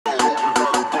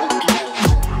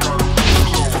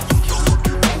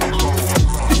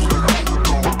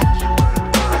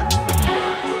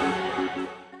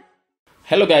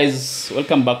Hello guys,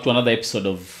 welcome back to another episode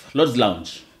of Lord's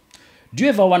Lounge. Do you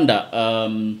ever wonder,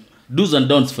 do's and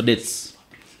don'ts for dates?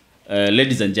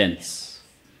 Ladies and gents,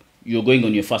 you're going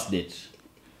on your first date.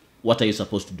 What are you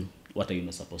supposed to do? What are you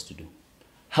not supposed to do?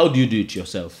 How do you do it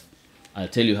yourself? I'll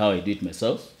tell you how I do it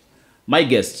myself. My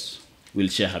guest will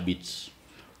share her bit.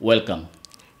 Welcome.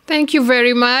 Thank you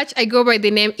very much. I go by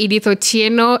the name Edith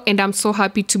Otieno, and I'm so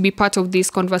happy to be part of this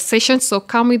conversation. So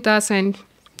come with us and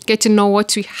get to know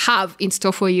what we have in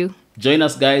store for you. Join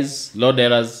us, guys. Lord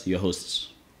Eras, your host.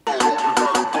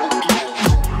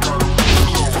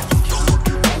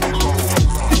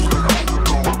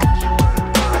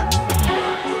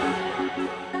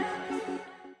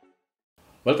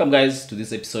 Welcome, guys, to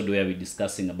this episode where we're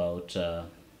discussing about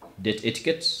date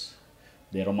etiquette,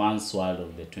 the romance world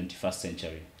of the 21st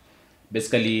century.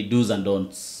 Basically, do's and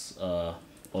don'ts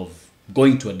of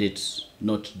going to a date,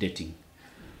 not dating.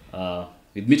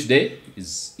 With me today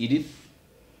is Edith.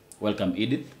 Welcome,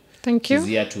 Edith. Thank you. She's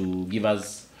here to give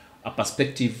us a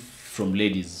perspective from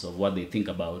ladies of what they think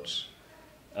about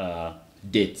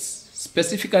dates,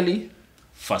 specifically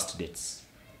first dates.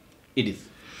 Edith,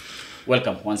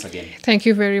 welcome once again. Thank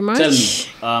you very much.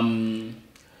 Tell me,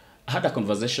 I had a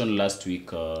conversation last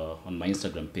week on my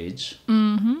Instagram page.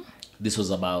 Mm-hmm. This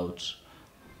was about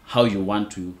how you want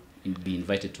to be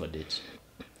invited to a date.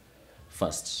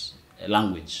 First,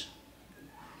 language.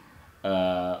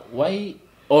 Why,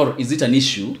 or is it an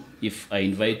issue if I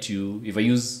invite you, if I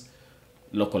use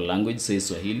local language, say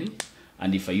Swahili,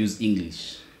 and if I use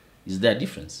English? Is there a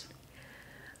difference?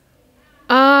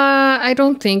 I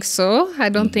don't think so. I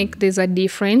don't think there's a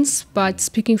difference. But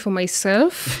speaking for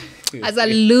myself, as a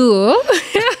Luo,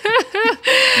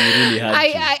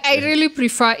 I really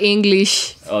prefer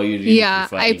English. Oh, you really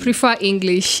prefer English? I prefer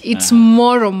English. It's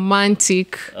more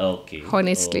romantic. Okay.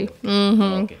 Honestly. Okay.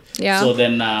 Mm-hmm. Okay. Yeah. So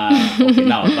then, okay,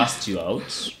 now I'll ask you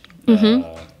out.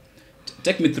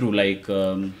 Take me through, like,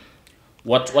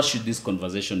 what should this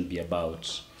conversation be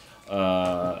about?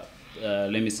 Let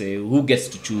me say, who gets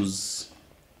to choose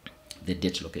the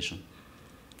date location?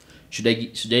 Should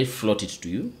I float it to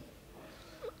you?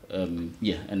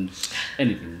 Yeah, and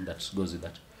anything that goes with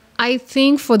that. I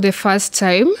think for the first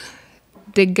time,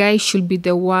 the guy should be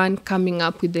the one coming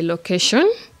up with the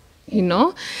location, you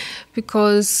know,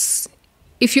 because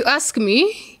if you ask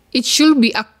me, it should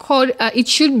be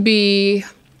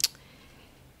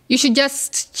you should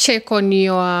just check on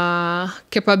your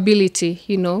capability,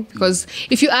 you know, because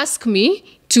if you ask me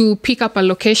to pick up a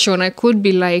location, I could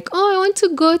be like, oh, I want to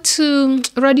go to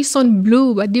Radisson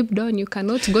Blue, but deep down you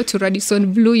cannot go to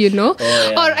Radisson Blue, you know.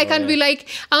 Or I can be like,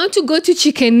 I want to go to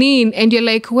Chicken Inn, and you're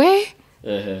like, where?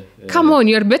 Come on,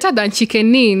 you're better than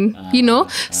Chicken Inn, you know.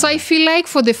 So I feel like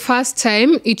for the first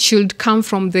time, it should come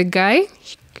from the guy.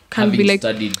 Having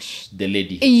studied the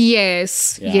lady.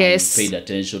 Yes, yeah, yes. Paid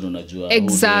attention, unajua.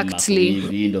 Exactly.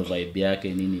 Vibe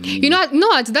yake, nini. You know,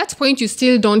 no, at that point, you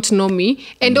still don't know me.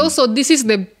 And also, this is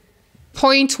the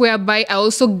point whereby I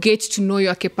also get to know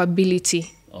your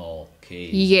capability. Okay.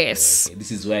 Yes. Okay.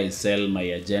 This is where I sell my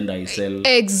agenda. Exactly.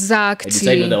 I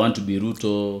decide whether I want to be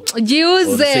Ruto.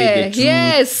 Use it.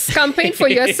 Yes. Campaign for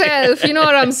yourself. You know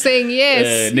what I'm saying?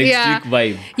 Yes. Next week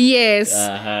vibe. Yes.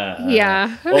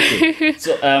 Yeah. Okay.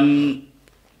 So,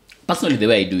 personally, the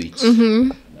way I do it,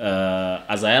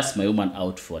 as I ask my woman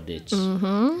out for a date,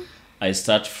 I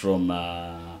start from,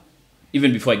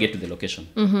 even before I get to the location,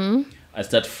 I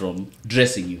start from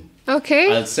dressing you.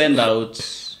 Okay. I'll send out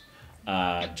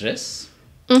a dress,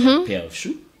 a pair of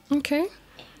shoes, okay,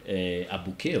 a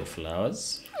bouquet of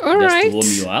flowers, all just right, to warm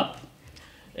you up,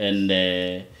 and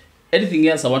anything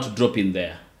else I want to drop in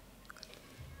there.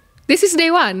 This is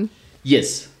day one?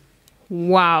 Yes.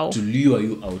 Wow. To lure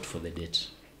you out for the date.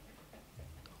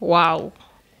 Wow.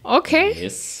 Okay.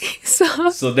 Yes.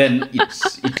 So then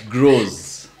it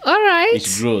grows. All right. It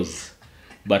grows.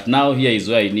 But now here is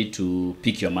where you need to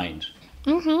pick your mind.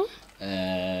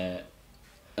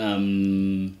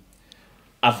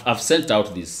 I've sent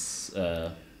out this.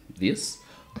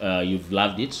 You've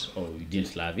loved it or you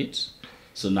didn't love it.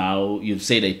 So now you've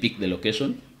said I pick the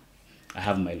location. I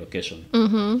have my location.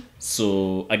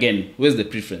 So again, where's the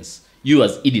preference? You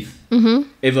as Edith,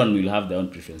 everyone will have their own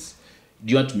preference.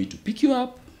 Do you want me to pick you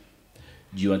up?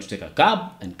 Do you want to take a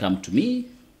cab and come to me?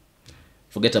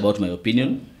 Forget about my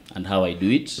opinion and how I do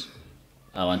it.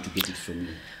 I want to get it from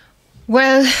you.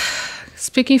 Well,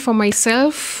 speaking for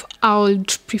myself, I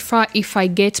would prefer if I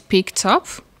get picked up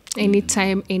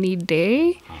anytime, any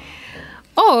day.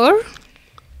 Or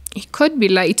it could be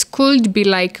like,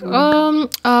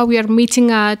 we are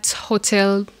meeting at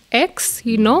Hotel X,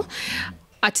 you know,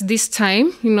 at this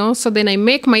time, you know, so then I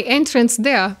make my entrance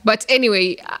there. But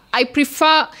anyway, I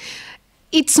prefer,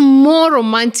 it's more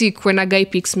romantic when a guy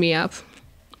picks me up.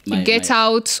 Get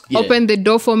out, open the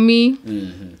door for me.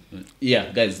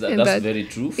 Yeah, guys, that's very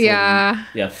true.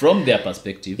 From their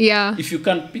perspective. Yeah. If you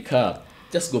can't pick her up,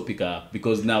 just go pick her up.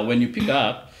 Because now when you pick her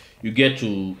up, you get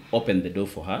to open the door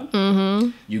for her.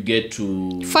 You get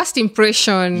to... First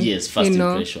impression. Yes, first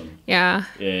impression. Yeah.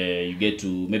 You get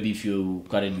to... Maybe if you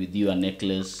carried with you a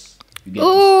necklace, you get to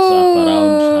strap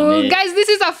around her neck. Guys, this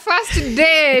is a first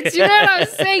date. You know what I'm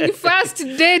saying? First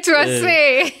date, I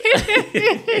say.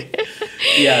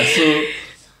 Yeah,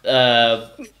 so...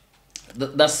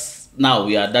 that's... Now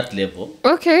we are at that level.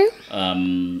 Okay.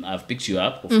 I've picked you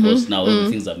up. Of course, now all the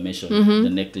things I've mentioned, the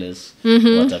necklace,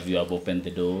 what have you, have opened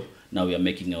the door. Now we are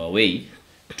making our way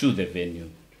to the venue.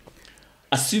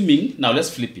 Assuming, now let's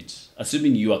flip it.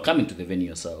 Assuming you are coming to the venue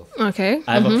yourself. Okay.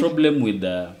 I have a problem with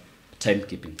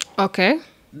timekeeping. Okay.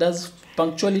 Does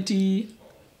punctuality,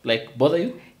 bother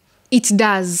you? It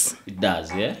does. It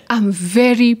does, yeah? I'm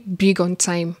very big on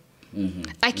time.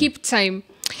 I keep time.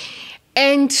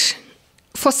 And...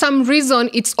 for some reason,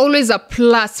 it's always a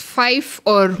 +5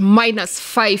 or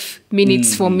 -5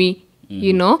 minutes for me,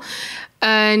 you know?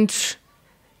 And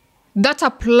that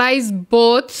applies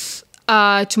both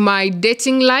to my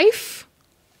dating life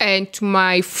and to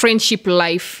my friendship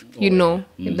life, you know?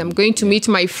 If I'm going to meet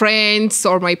my friends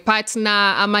or my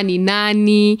partner, ama ni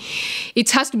nani, it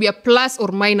has to be a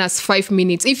 +5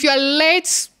 minutes. If you're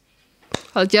late...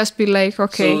 I'll just be like,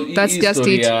 okay, so that's just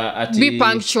it. Be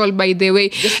punctual, by the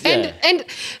way. And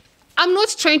I'm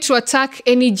not trying to attack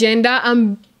any gender.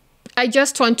 I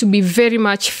just want to be very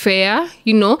much fair,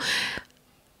 you know.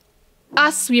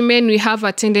 As women, we have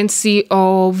a tendency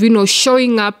of, you know,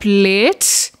 showing up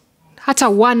late, at a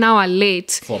 1 hour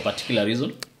late. For a particular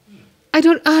reason?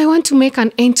 I want to make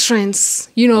an entrance,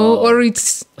 you know, or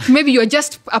it's maybe you're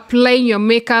just applying your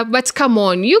makeup, but come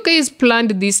on, you guys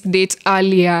planned this date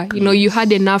earlier, you know, you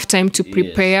had enough time to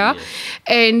prepare.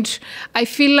 And I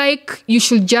feel like you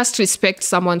should just respect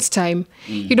someone's time.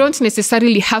 You don't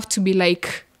necessarily have to be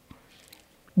like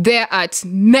there at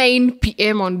 9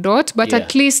 p.m. on dot, but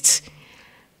at least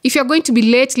if you're going to be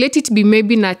late, let it be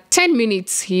maybe not 10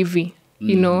 minutes heavy,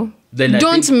 you know. Then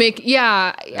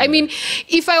I mean,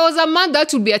 if I was a man,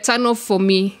 that would be a turn off for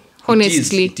me,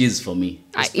 honestly. It is for me.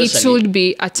 It should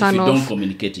be a turn off. If you don't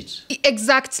communicate it.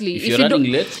 Exactly. If you're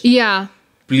running late,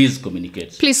 please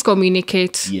communicate. Please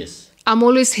communicate. Yes. I'm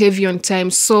always heavy on time,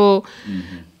 so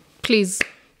please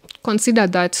consider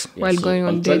that while going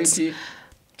on dates.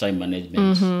 Time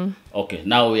management. Okay,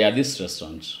 now we are at this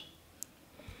restaurant.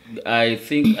 I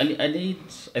think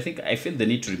I feel the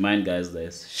need to remind guys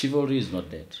that chivalry is not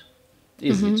dead.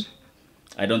 Is it?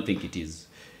 I don't think it is.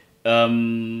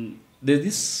 There's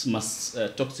this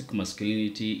toxic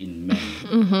masculinity in men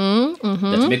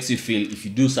that makes you feel if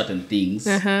you do certain things,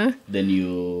 then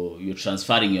you're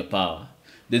transferring your power.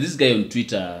 There's this guy on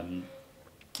Twitter,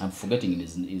 I'm forgetting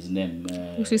his name.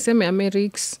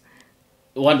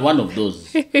 One of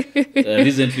those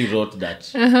recently wrote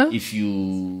that if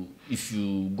you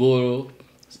go,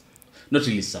 not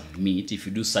really submit, if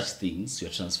you do such things, you're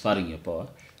transferring your power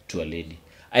to a lady.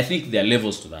 I think there are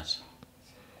levels to that.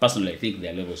 Personally, I think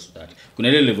there are levels to that. Kuna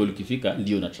ile level ukifika,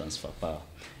 ndio na transfer power.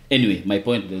 Anyway, my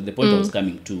point, the point I was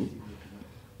coming to,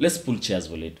 let's pull chairs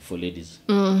for ladies.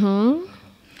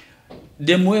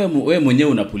 Dem we mwenye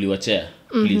unapuliwa chair,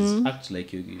 please act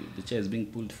like the chair is being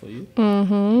pulled for you.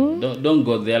 Don't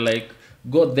go there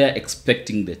go there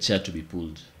expecting the chair to be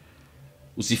pulled.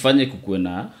 Usifanye kukuwe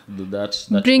na that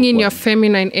bring in your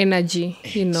feminine energy,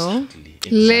 you know.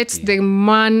 Let the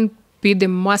man be the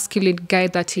masculine guy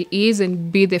that he is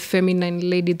and be the feminine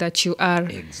lady that you are.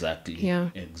 Exactly. Yeah.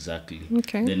 Exactly.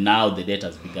 Okay. Then now the date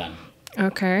has begun.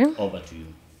 Okay. Over to you.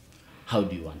 How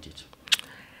do you want it?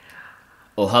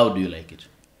 Or how do you like it?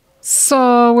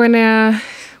 So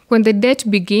when the date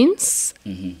begins,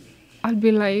 I'll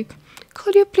be like,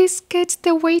 could you please get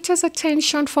the waiter's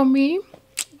attention for me?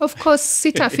 Of course,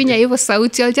 sitafinya hivyo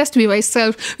sauti, I'll just be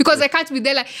myself because I can't be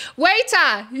there like,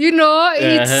 waiter, you know,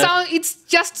 it's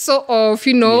just so off,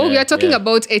 you know. We are talking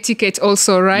about etiquette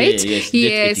also, right?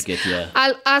 Yes. Etiquette,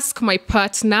 I'll ask my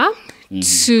partner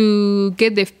to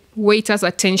get the waiter's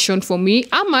attention for me.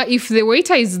 Ama, if the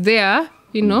waiter is there,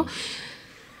 you know,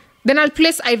 then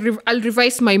I'll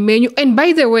revise my menu. And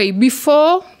by the way,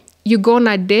 before you go on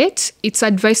a date, it's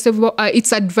advisable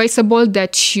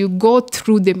that you go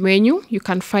through the menu. You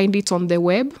can find it on the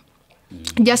web.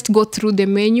 Just go through the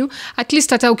menu. At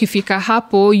least hata ukifika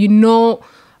hapo, you know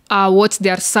what they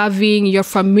are serving. You're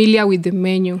familiar with the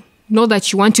menu. know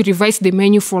that you want to revise the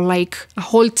menu for like a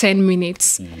whole 10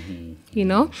 minutes. You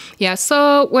know? Yeah.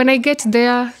 So when I get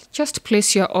there, just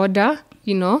place your order,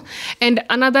 you know. And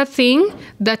another thing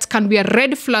that can be a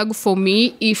red flag for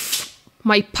me, if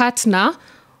my partner,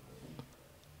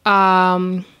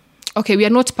 okay, we are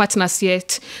not partners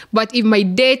yet, but if my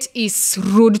date is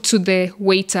rude to the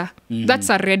waiter, that's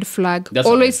a red flag. That's a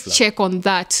Always red flag. check on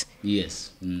that.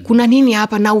 Yes. Kuna nini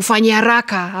hapa na ufanye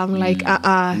haraka? I'm like,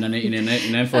 In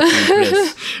an effort to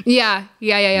impress. Yeah.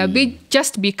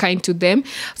 Just be kind to them.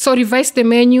 So revise the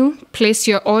menu, place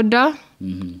your order,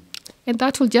 and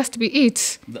that will just be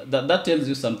it. That tells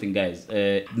you something, guys.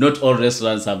 Not all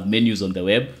restaurants have menus on the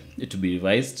web to be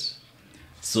revised.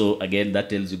 So again, that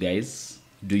tells you guys,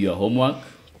 do your homework.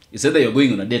 It's either you're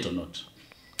going on a date or not.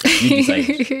 You decide.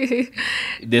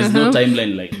 There's no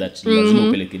timeline like that. Lazima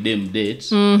upeleke dem date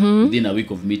within a week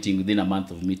of meeting, within a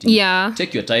month of meeting. Yeah.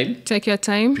 Take your time. Take your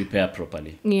time. Prepare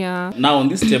properly. Yeah. Now on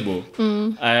this table,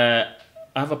 I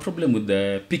have a problem with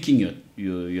the picking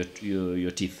your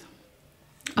teeth.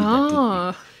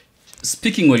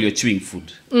 Speaking while you're chewing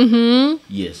food.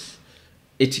 Yes.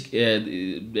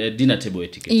 Dinner table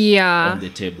etiquette. Yeah. On the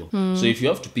table. So if you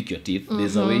have to pick your teeth,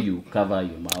 there's a way you cover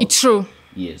your mouth. It's true.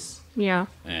 Yes. Yeah.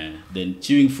 Then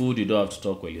chewing food, you don't have to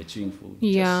talk while you're chewing food.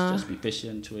 Yeah. Just be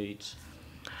patient, wait.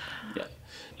 Yeah.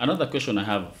 Another question I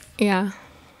have. Yeah.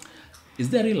 Is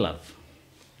there real love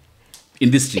in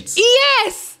the streets?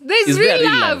 Yes, there's Is real there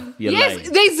real love. love? You're Yes,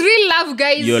 lying. there's real love,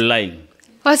 guys. You're lying.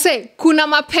 I say, kuna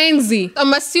mapenzi.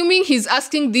 I'm assuming he's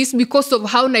asking this because of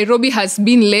how Nairobi has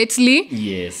been lately.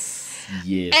 Yes.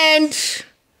 And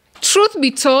truth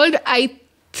be told, I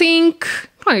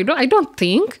don't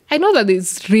think. I know that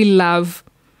there's real love.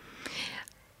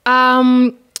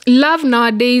 Love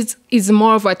nowadays is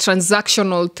more of a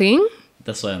transactional thing.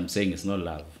 That's why I'm saying it's not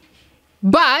love.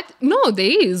 But no, there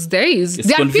is. It's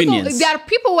There convenience. are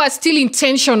people who are still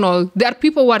intentional.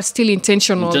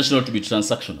 Intentional to be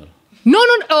transactional. No.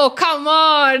 Oh, come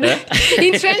on.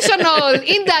 Intentional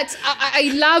in that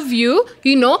I love you,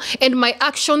 you know, and my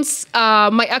actions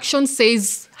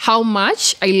says how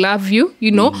much I love you,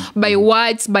 you know, by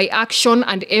words, by action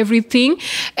and everything.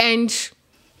 And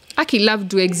love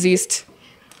do exist.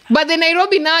 But the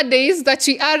Nairobi nowadays that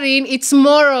we are in, it's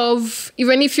more of,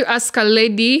 even if you ask a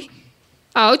lady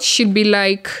out, she'll be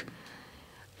like,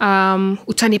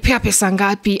 utanipea pesa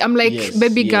ngapi? I'm like, Yes,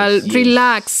 baby girl, yes.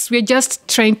 relax. We're just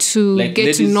trying to Like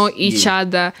get to ladies, know each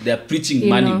other. They're preaching You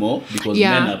money know. more because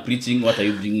men are preaching what are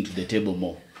you bringing to the table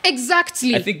more.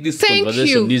 Exactly. I think this Thank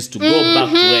conversation you. needs to go back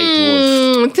to where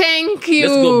it was. Thank you.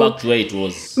 Let's go back to where it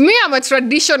was. Me, I'm a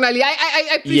traditionally.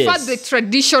 I prefer Yes. the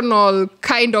traditional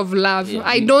kind of love. Yeah.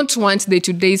 I don't want the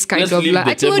today's kind Let's of leave love.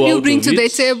 the I told table you out bring of to the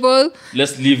it. table.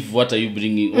 Let's leave what are you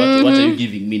bringing, what are you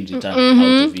giving me in return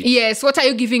out of it. Yes. What are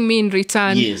you giving me in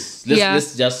return? Yes.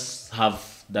 Let's just have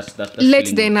that Let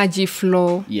feeling the of- energy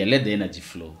flow. Yeah, let the energy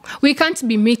flow. We can't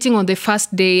be meeting on the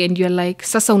first day and you're like,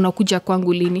 sasa unakuja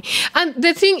kwangu lini. And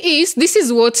the thing is, this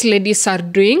is what ladies are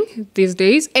doing these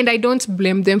days, and I don't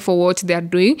blame them for what they're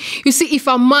doing. You see, if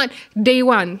a man, day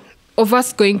one of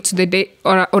us going to the date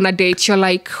or on a date, you're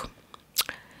like,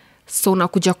 so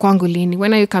unakuja kwangu lini?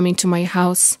 When are you coming to my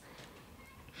house?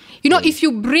 You know, if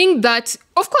you bring that,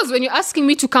 of course, when you're asking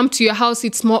me to come to your house,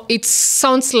 it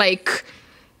sounds like,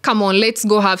 come on, let's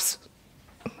go have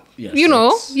Yes, you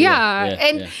know, yes.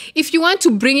 and if you want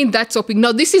to bring in that topic,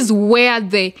 now this is where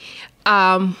the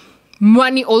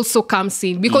money also comes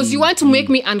in, because you want to make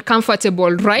me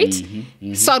uncomfortable, right?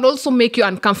 So I'd also make you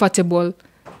uncomfortable.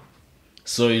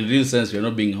 So in real sense, we're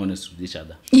not being honest with each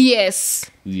other. Yes.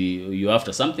 You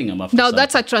after something, I'm after Now something.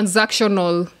 that's a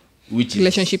transactional Which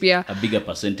relationship, is yeah. a bigger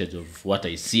percentage of what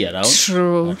I see around.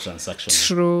 True. Are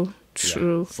transactional.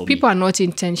 True. for People me. are not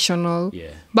intentional. Yeah.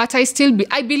 But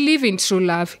I believe in true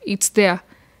love. It's there.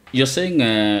 You're saying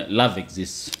love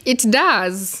exists. It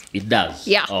does. It does.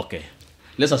 Yeah. Okay.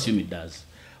 Let's assume it does.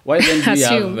 Why then do we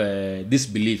Assume. have this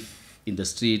belief in the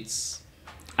streets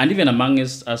and even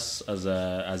amongst us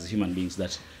as human beings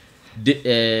that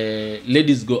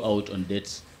ladies go out on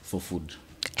dates for food?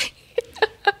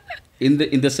 In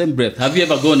the same breath, have you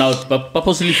ever gone out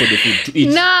purposely for the food to eat?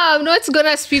 No, I'm not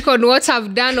gonna speak on what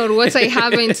I've done or what I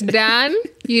haven't done,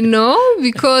 you know,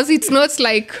 because it's not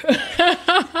like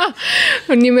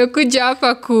nimekuja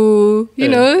hapa you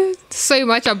know, so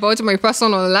much about my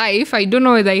personal life. I don't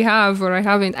know whether I have or I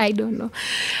haven't. I don't know.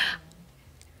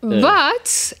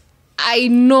 But I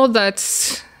know that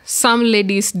some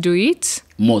ladies do it.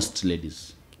 Most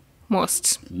ladies.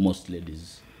 Most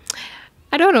ladies.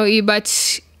 I don't know,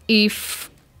 but if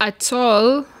at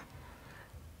all,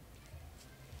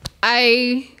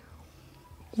 I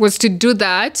was to do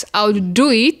that, I would do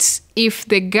it if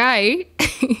the guy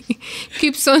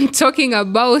keeps on talking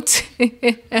about,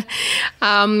 you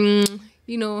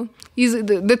know,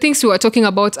 the things we were talking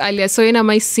about earlier. So when am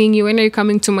I seeing you? When are you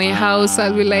coming to my house?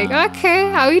 I'll be like,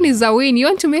 okay, a win is a win. You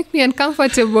want to make me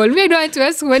uncomfortable. Me, I don't want to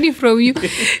ask money from you.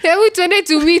 Yeah, we wanted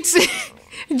to meet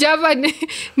Java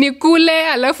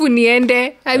nikule alafu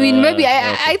niende. I mean, maybe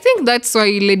I think that's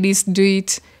why ladies do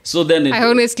it. So then I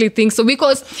honestly think so,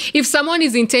 because if someone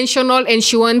is intentional and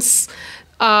she wants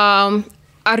a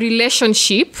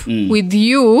relationship with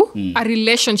you, a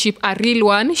relationship, a real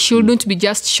one, she wouldn't be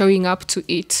just showing up to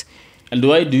it. And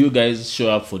why do you guys show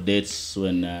up for dates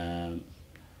when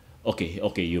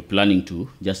okay, you're planning to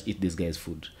just eat this guy's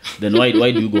food? Then why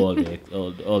do you go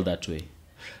all that way?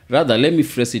 Rather, let me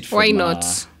phrase it from... Why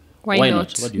not? Why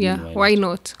not? What do you mean, why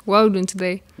not? Why wouldn't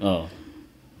they? Oh,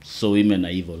 so women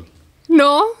are evil.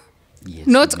 No, yes,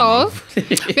 not all.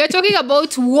 We are talking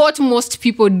about what most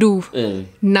people do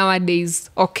nowadays,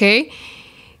 okay?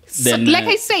 Then, like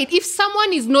I said, if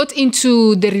someone is not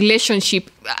into the relationship,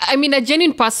 I mean, a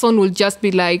genuine person will just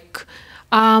be like,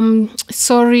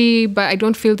 sorry, but I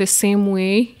don't feel the same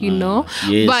way, you know?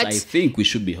 Yes, but I think we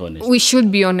should be honest. We should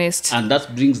be honest. And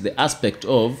that brings the aspect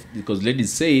of, because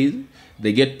ladies say,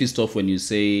 they get pissed off when you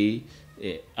say,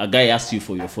 a guy asks you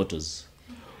for your photos.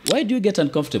 Why do you get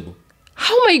uncomfortable?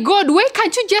 Oh my God, why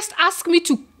can't you just ask me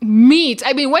to meet?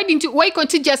 I mean, why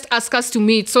can't you just ask us to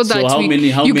meet so that how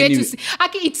many get to see?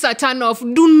 Okay, it's a turn off.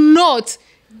 Do not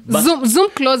zoom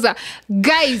closer.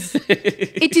 Guys,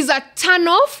 it is a turn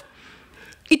off.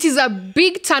 It is a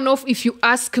big turn off if you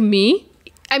ask me.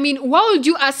 I mean, why would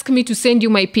you ask me to send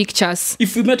you my pictures?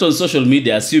 If we met on social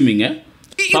media, assuming,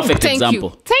 perfect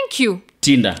example. Thank you.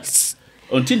 Tinder.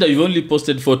 On Tinder, you've only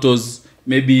posted photos,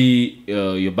 maybe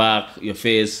your back, your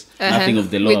face, nothing of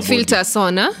the lower with filters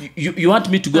on, huh? You want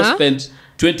me to go spend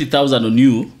 20,000 on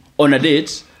you on a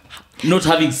date, not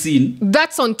having seen?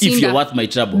 That's on Tinder. If you're worth my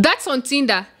trouble. That's on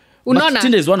Tinder. But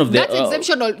Tinder is one of the... That's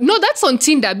exceptional. No, that's on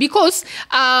Tinder because...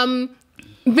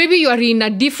 maybe you are in a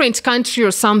different country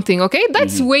or something, okay?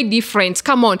 That's way different.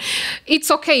 Come on. It's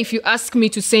okay if you ask me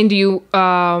to send you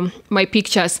my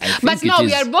pictures. But now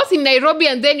we are both in Nairobi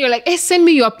and then you're like, hey, send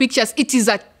me your pictures. It is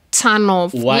a turn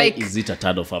off. Why is it a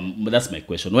turn off? That's my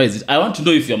question. Why is it? I want to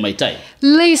know if you're my type.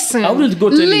 Listen. I wouldn't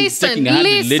go taking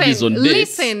 100 ladies on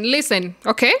dates. Listen,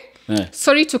 okay?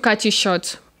 Sorry to cut you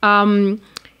short.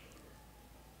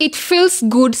 It feels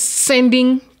good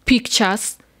sending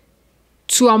pictures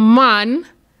to a man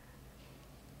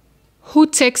who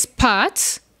takes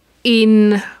part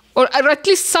in, or at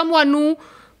least someone who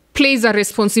plays a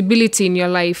responsibility in your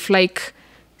life, like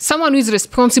someone who is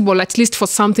responsible at least for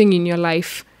something in your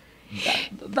life.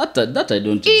 That I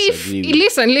don't disagree with.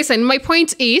 Listen, my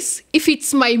point is, if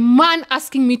it's my man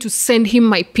asking me to send him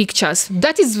my pictures,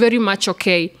 that is very much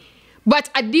okay. But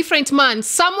a different man,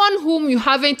 someone whom you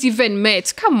haven't even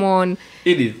met, come on.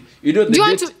 Edith, you know,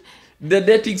 the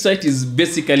dating site is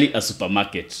basically a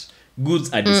supermarket.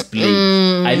 Goods are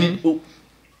displayed.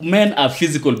 Men are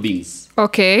physical beings.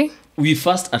 Okay. We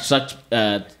first attract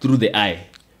through the eye.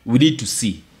 We need to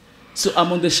see. So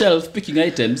I'm on the shelf picking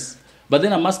items, but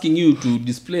then I'm asking you to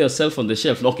display yourself on the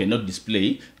shelf. Okay, not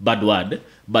display, bad word,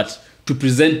 but to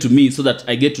present to me so that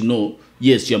I get to know,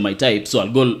 yes, you're my type. So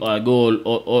I'll go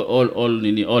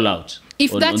all out.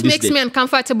 If that makes me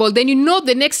uncomfortable, then you know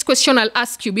the next question I'll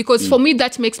ask you, because for me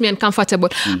that makes me uncomfortable.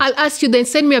 I'll ask you, then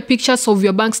send me a pictures of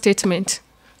your bank statement.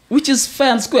 Which is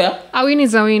fair and square. A win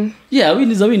is a win. Yeah, a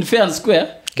win is a win, fair and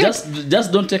square.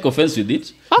 Just don't take offense with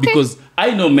it. Okay. Because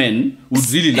I know men would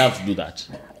really love to do that.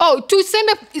 Oh, to send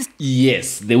a...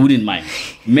 Yes, they wouldn't mind.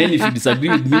 Men, if you disagree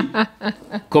with me,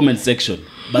 comment section.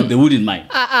 But they wouldn't mind.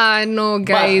 No,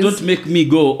 guys. But don't make me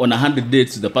go on 100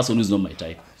 dates with the person who's not my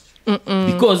type.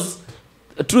 Because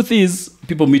the truth is,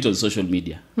 people meet on social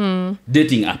media.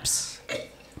 Dating apps.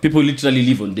 People literally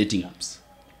live on dating apps.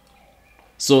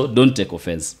 So don't take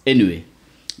offense. Anyway,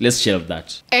 let's shelve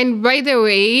that. And by the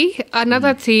way,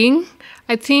 another thing,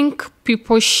 I think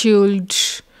people should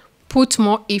put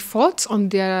more effort on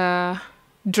their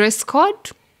dress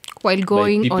code while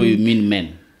going people, on. You mean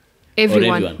men?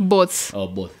 Everyone. Both. Oh,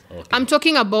 both. Okay. I'm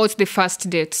talking about the first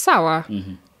date. Sawa.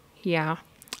 Yeah.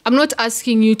 I'm not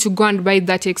asking you to go and buy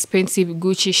that expensive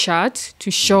Gucci shirt to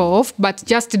show off, but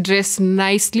just dress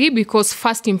nicely because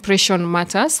first impression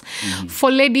matters.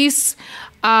 For ladies,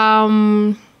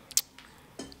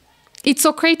 it's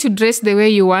okay to dress the way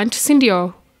you want.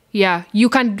 Sindio? Yeah, you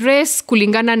can dress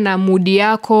kulingana na moodi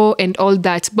yako and all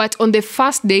that. But on the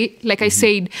first day, like I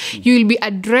said, you will be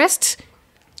addressed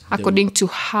according to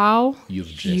how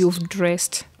you've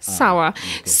dressed. Sawa.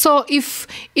 Okay. So if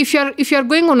you're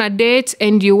going on a date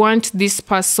and you want this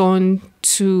person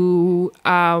to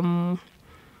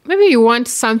maybe you want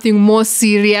something more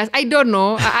serious. I don't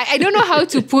know. I don't know how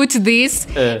to put this.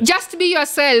 Just be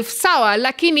yourself. Sawa.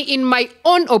 Lakini in my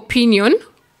own opinion,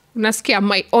 unasikia,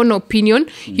 my own opinion,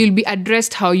 you'll be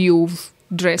addressed how you've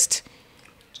dressed.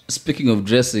 Speaking of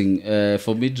dressing,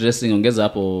 for me dressing, ongeza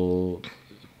hapo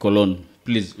cologne.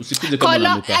 Please, usikuje kama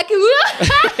unanuka.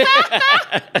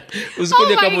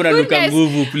 Usikuje kama unanuka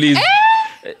nguvu, please.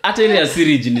 Hata ile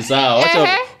asiri ni sawa.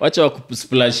 Wacha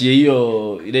wakusplashie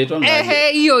hiyo inaitwa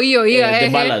hiyo the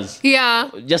balance. Yeah.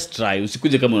 Just try.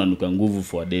 Usikuje kama unanuka nguvu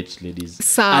for a date, ladies.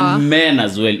 Sawa. And men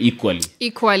as well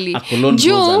equally. A cologne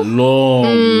goes a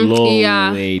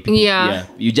long way. People, yeah.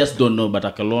 You just don't know, but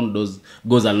a cologne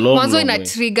goes a long way.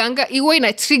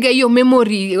 Ina trigger your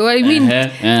memory. I mean,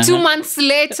 2 months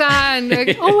later, and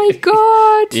like, oh my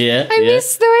God, I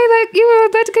miss the way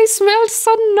that guy smells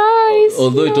so nice.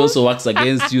 Although it also works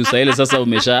against you. Saile sasa you've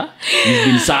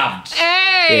been served.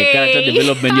 Character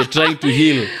development, you're trying to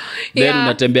heal. Then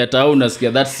unatembea town,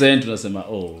 unasikia that scent, unasema,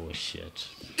 oh shit.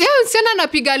 Siana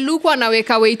napiga luku,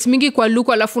 anaweka weight mingi kwa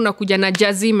luku, alafu unakuja na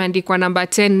jazzy imeandikwa number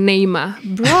 10 Neymar.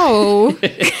 Bro.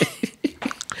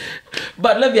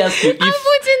 But let me ask you, I'm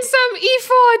putting some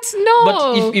effort.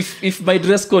 No. But if my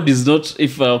dress code is not,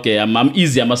 I'm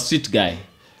easy, I'm a street guy.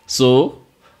 So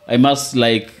I must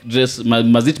dress,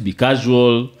 must it be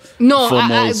casual? No,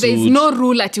 there's no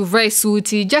rule that you wear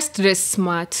suit. Just dress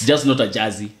smart. Just not a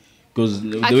jazzy. Because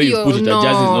the way you put it, a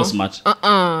jazzy is not smart.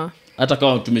 Hata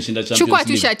kama tumeshinda Champions League. Chukua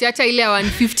tu shati hata ile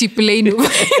 150 plain.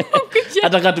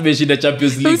 Hata kama tumeshinda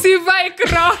Champions League. Usivae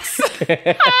Crocs.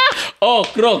 Oh,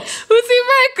 Crocs.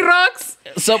 Usivae Crocs.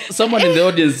 Someone in the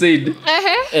audience said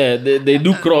they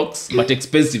do Crocs, but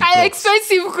expensive Crocs.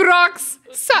 Expensive Crocs.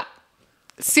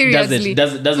 Seriously.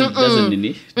 Doesn't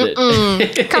nini?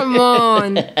 Come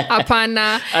on.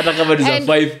 Apana. Hata kama ni za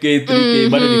 5k, 3k,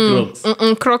 but ni Crocs.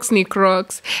 Crocs ni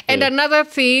Crocs. And another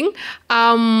thing,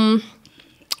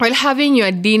 while having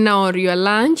your dinner or your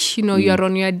lunch, you're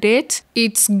on your date,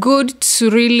 it's good to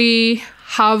really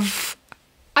have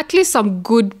at least some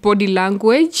good body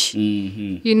language,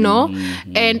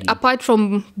 and apart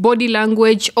from body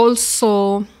language,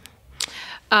 also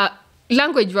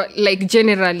language, like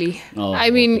generally.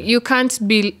 You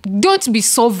don't be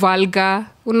so vulgar.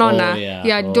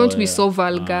 Don't be so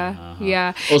vulgar.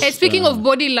 Also, and speaking of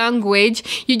body language,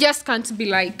 you just can't be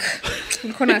like,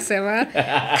 come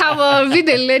on, be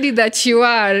the lady that you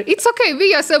are. It's okay,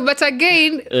 be yourself, but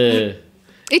again,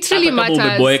 it really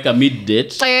matters. Mid-date,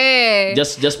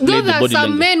 just play the body language.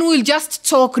 Some men will just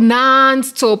talk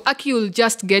non-stop. Aki will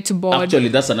just get bored. Actually,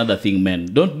 that's another thing, men.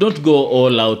 Don't go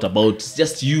all out about it's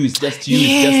just you. Yes. It's just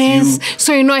you.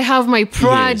 So I have my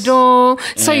Prado.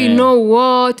 Yes. So you know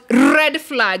what? Red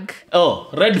flag. Oh,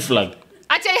 red flag.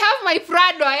 Actually, I have my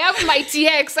Prado. I have my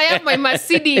TX. I have my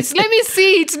Mercedes. Let me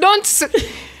see it. Don't.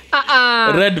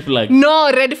 Red flag.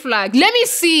 No, red flag. Let me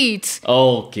see it.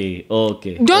 Okay.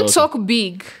 Don't talk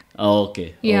big.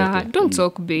 Okay. Yeah, okay. Don't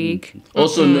talk big.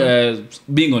 Also,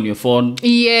 being on your phone.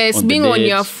 Yes, being on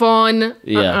your phone.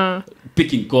 Yeah.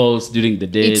 Picking calls during the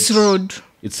day. It's rude.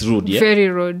 It's rude, yeah? Very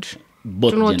rude.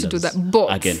 Both don't genders. Want to do that.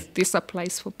 Both. Again. This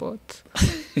applies for both.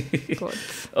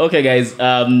 Both. Okay, guys.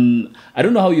 I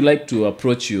don't know how you like to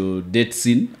approach your date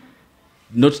scene.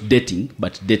 Not dating,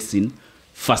 but date scene.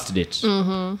 First date.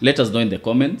 Let us know in the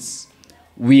comments.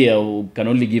 We can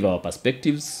only give our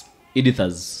perspectives. Edith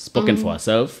has spoken for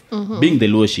herself, being the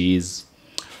Luo she is.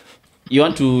 You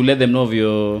want to let them know of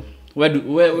your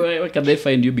where can they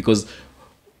find you? Because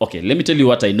let me tell you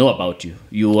what I know about you.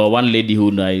 You are one lady who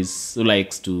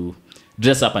likes to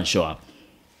dress up and show up.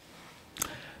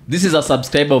 This is a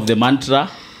subscriber of the mantra.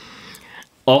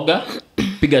 Oga,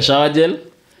 piga shower gel,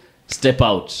 step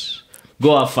out.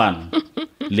 Go have fun.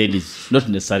 Ladies, not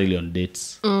necessarily on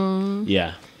dates.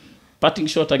 Yeah. Parting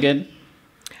shot again.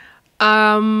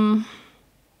 My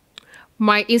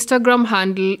Instagram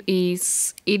handle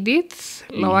is Edith,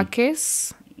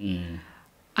 lowercase,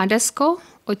 underscore,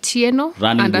 Otieno,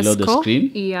 running underscore. Below the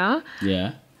screen.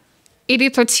 Yeah.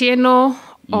 Edith Otieno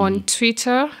on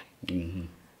Twitter.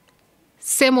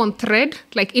 Same on Thread,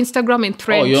 like Instagram and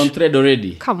Thread. Oh, you're on Thread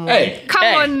already? Come on.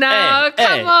 Come on now.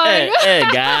 Come on. Hey,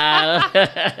 girl.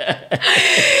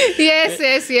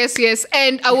 Yes.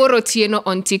 And Aworo Tieno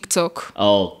on TikTok.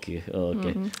 Okay.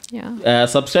 Yeah.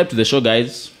 Subscribe to the show,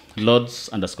 guys.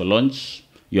 Lords_Launch.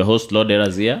 Your host, Lord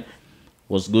Erazia.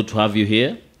 Was good to have you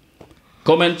here.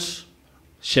 Comment,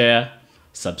 share,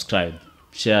 subscribe.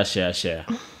 Share.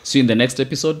 See you in the next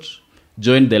episode.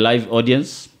 Join the live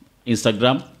audience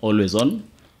Instagram, always on.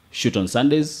 Shoot on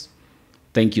Sundays.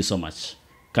 Thank you so much.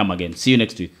 Come again. See you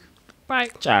next week. Bye.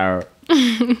 Ciao.